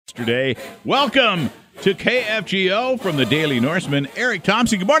Yesterday. Welcome to KFGO from the Daily Norseman, Eric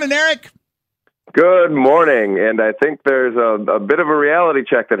Thompson. Good morning, Eric. Good morning, and I think there's a bit of a reality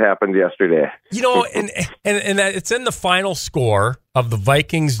check that happened yesterday. You know, and it's in the final score of the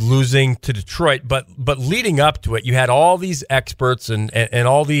Vikings losing to Detroit, but leading up to it, you had all these experts and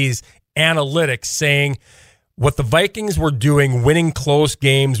all these analytics saying what the Vikings were doing, winning close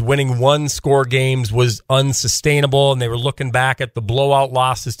games, winning one-score games, was unsustainable, and they were looking back at the blowout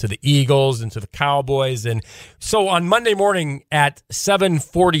losses to the Eagles and to the Cowboys. And so on Monday morning at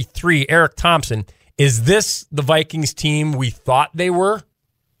 7:43, Eric Thompson, is this the Vikings team we thought they were?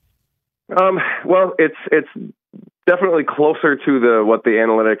 Well, it's definitely closer to what the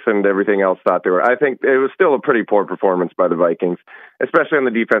analytics and everything else thought they were. I think it was still a pretty poor performance by the Vikings, especially on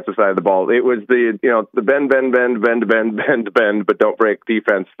the defensive side of the ball. It was the bend, but don't break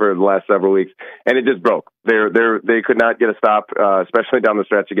defense for the last several weeks, and it just broke. They could not get a stop, especially down the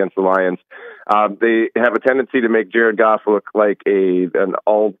stretch against the Lions. They have a tendency to make Jared Goff look like an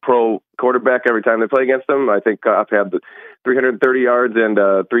all-pro quarterback every time they play against them. I think Goff had 330 yards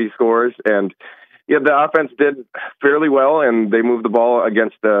and 3 scores, and yeah, the offense did fairly well, and they moved the ball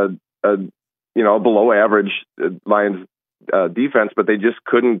against a below average Lions defense, but they just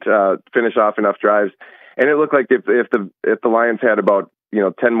couldn't finish off enough drives. And it looked like if the Lions had about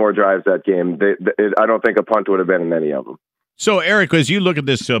 10 more drives that game, I don't think a punt would have been in any of them. So, Eric, as you look at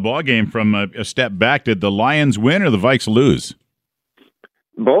this ball game from a step back, did the Lions win or the Vikes lose?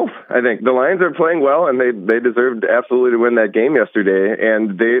 Both. I think the Lions are playing well, and they deserved absolutely to win that game yesterday.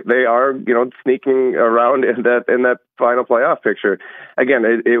 And they are sneaking around in that final playoff picture. Again,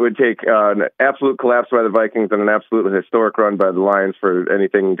 it would take an absolute collapse by the Vikings and an absolutely historic run by the Lions for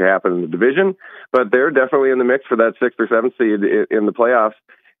anything to happen in the division. But they're definitely in the mix for that 6th or 7th seed in the playoffs.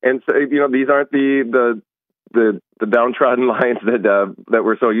 And so these aren't the downtrodden Lions that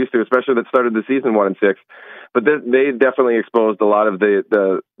we're so used to, especially that started the season 1-6. But they definitely exposed a lot of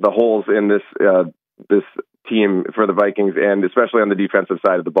the holes in this team for the Vikings, and especially on the defensive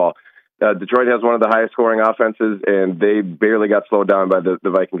side of the ball. Detroit has one of the highest scoring offenses, and they barely got slowed down by the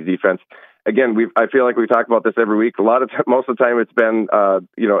Vikings defense. Again, I feel like we talk about this every week. Most of the time, it's been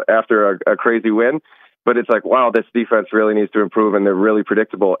after a crazy win. But it's like, wow, this defense really needs to improve, and they're really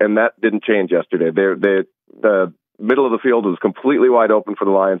predictable. And that didn't change yesterday. The middle of the field was completely wide open for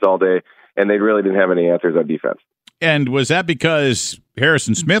the Lions all day, and they really didn't have any answers on defense. And was that because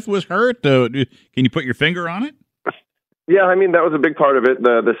Harrison Smith was hurt? Can you put your finger on it? Yeah, I mean, that was a big part of it.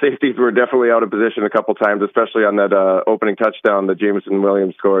 The safeties were definitely out of position a couple times, especially on that opening touchdown that Jameson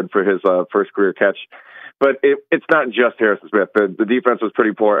Williams scored for his first career catch. But it's not just Harrison Smith. The defense was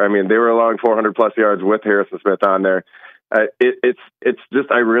pretty poor. I mean, they were allowing 400-plus yards with Harrison Smith on there. It's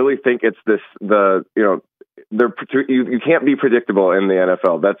just, I really think it's you can't be predictable in the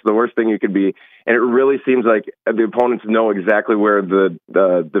NFL. That's the worst thing you could be. And it really seems like the opponents know exactly where the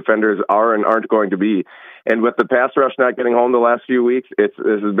defenders are and aren't going to be. And with the pass rush not getting home the last few weeks, this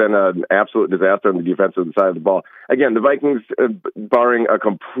has been an absolute disaster on the defensive side of the ball. Again, the Vikings, barring a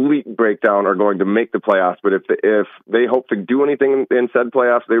complete breakdown, are going to make the playoffs. But if they hope to do anything in said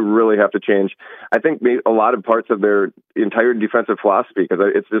playoffs, they really have to change, I think, a lot of parts of their entire defensive philosophy, because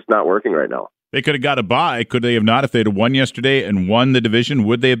it's just not working right now. They could have got a bye, could they have not? If they'd have won yesterday and won the division,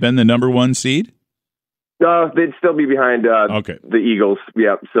 would they have been the number 1 seed? They'd still be behind the Eagles.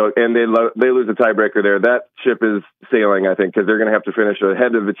 Yeah. So, and they lose a tiebreaker there. That ship is sailing, I think, because they're going to have to finish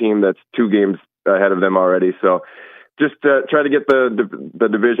ahead of a team that's 2 games ahead of them already. So, just try to get the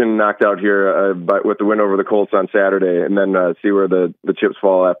division knocked out here with the win over the Colts on Saturday, and then see where the chips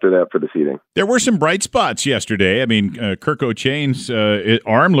fall after that for the seeding. There were some bright spots yesterday. I mean, Kirk O'Chain's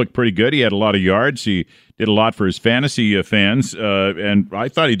arm looked pretty good. He had a lot of yards. He did a lot for his fantasy fans, and I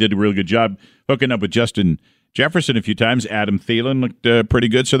thought he did a really good job hooking up with Justin Jefferson a few times. Adam Thielen looked pretty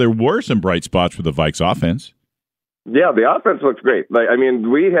good. So there were some bright spots for the Vikes offense. Yeah, the offense looks great.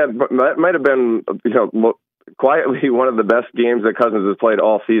 That might have been quietly one of the best games that Cousins has played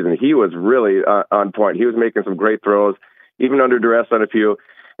all season. He was really on point. He was making some great throws, even under duress on a few.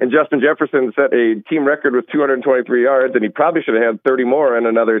 And Justin Jefferson set a team record with 223 yards, and he probably should have had 30 more and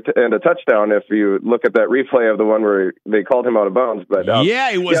a touchdown if you look at that replay of the one where they called him out of bounds. But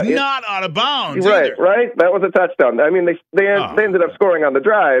he was not out of bounds. Right. That was a touchdown. I mean, they ended up scoring on the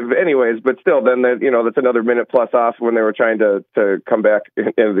drive, anyways. But still, then that's another minute plus off when they were trying to come back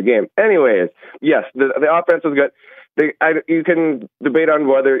into the game. Anyways, yes, the offense was good. You can debate on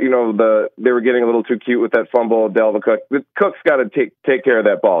whether they were getting a little too cute with that fumble of Dalvin Cook. Cook's got to take care of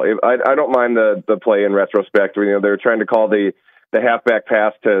that ball. I don't mind the play in retrospect. They were trying to call the halfback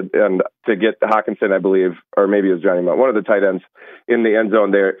pass to get Hawkinson, I believe, or maybe it was Johnny Munt, one of the tight ends in the end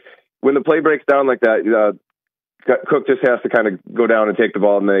zone there. When the play breaks down like that, Cook just has to kind of go down and take the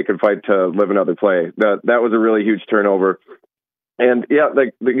ball, and they can fight to live another play. That was a really huge turnover. And yeah,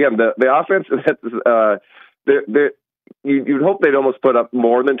 the offense, you'd hope they'd almost put up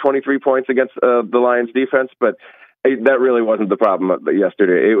more than 23 points against the Lions defense, but that really wasn't the problem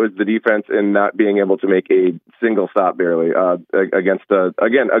yesterday. It was the defense in not being able to make a single stop barely against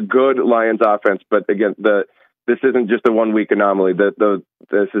a good Lions offense. But again, this isn't just a 1 week anomaly.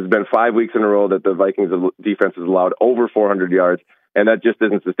 This has been 5 weeks in a row that the Vikings defense has allowed over 400 yards. And that just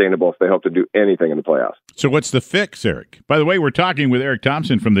isn't sustainable if they hope to do anything in the playoffs. So what's the fix, Eric? By the way, we're talking with Eric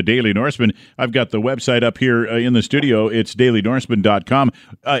Thompson from the Daily Norseman. I've got the website up here in the studio. It's dailynorseman.com.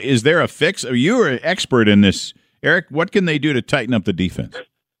 Is there a fix? You're an expert in this, Eric. What can they do to tighten up the defense?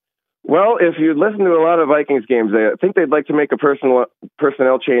 Well, if you listen to a lot of Vikings games, I think they'd like to make a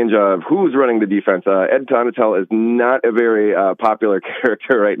personnel change of who's running the defense. Ed Donatel is not a very popular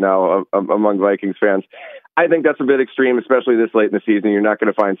character right now among Vikings fans. I think that's a bit extreme, especially this late in the season. You're not going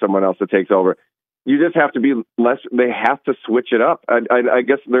to find someone else that takes over. You just have to be less. They have to switch it up. I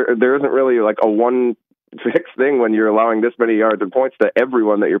guess there isn't really like a one fix thing when you're allowing this many yards and points to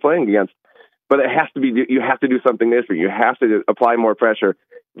everyone that you're playing against. But it has to be. You have to do something different. You have to apply more pressure,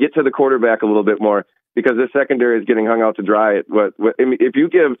 get to the quarterback a little bit more, because this secondary is getting hung out to dry. If you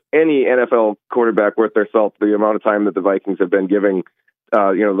give any NFL quarterback worth their salt the amount of time that the Vikings have been giving,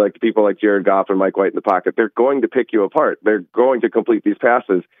 like people like Jared Goff and Mike White in the pocket, they're going to pick you apart. They're going to complete these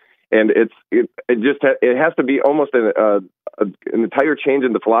passes, and it has to be almost an entire change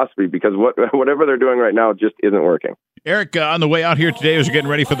in the philosophy, because whatever they're doing right now just isn't working. Eric, on the way out here today, as we're getting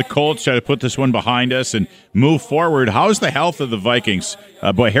ready for the Colts, try to put this one behind us and move forward. How's the health of the Vikings?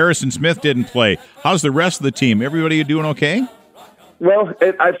 Harrison Smith didn't play. How's the rest of the team? Everybody doing okay? Well,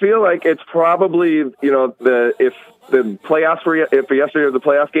 I feel like it's probably, if the playoffs if yesterday was the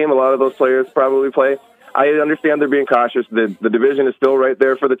playoff game, a lot of those players probably play. I understand they're being cautious. The division is still right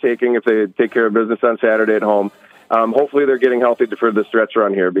there for the taking if they take care of business on Saturday at home. Hopefully they're getting healthy for the stretch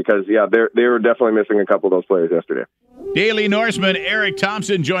run here, because, they were definitely missing a couple of those players yesterday. Daily Norseman Eric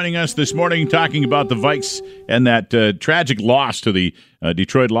Thompson joining us this morning, talking about the Vikes and that tragic loss to the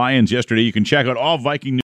Detroit Lions yesterday. You can check out all Viking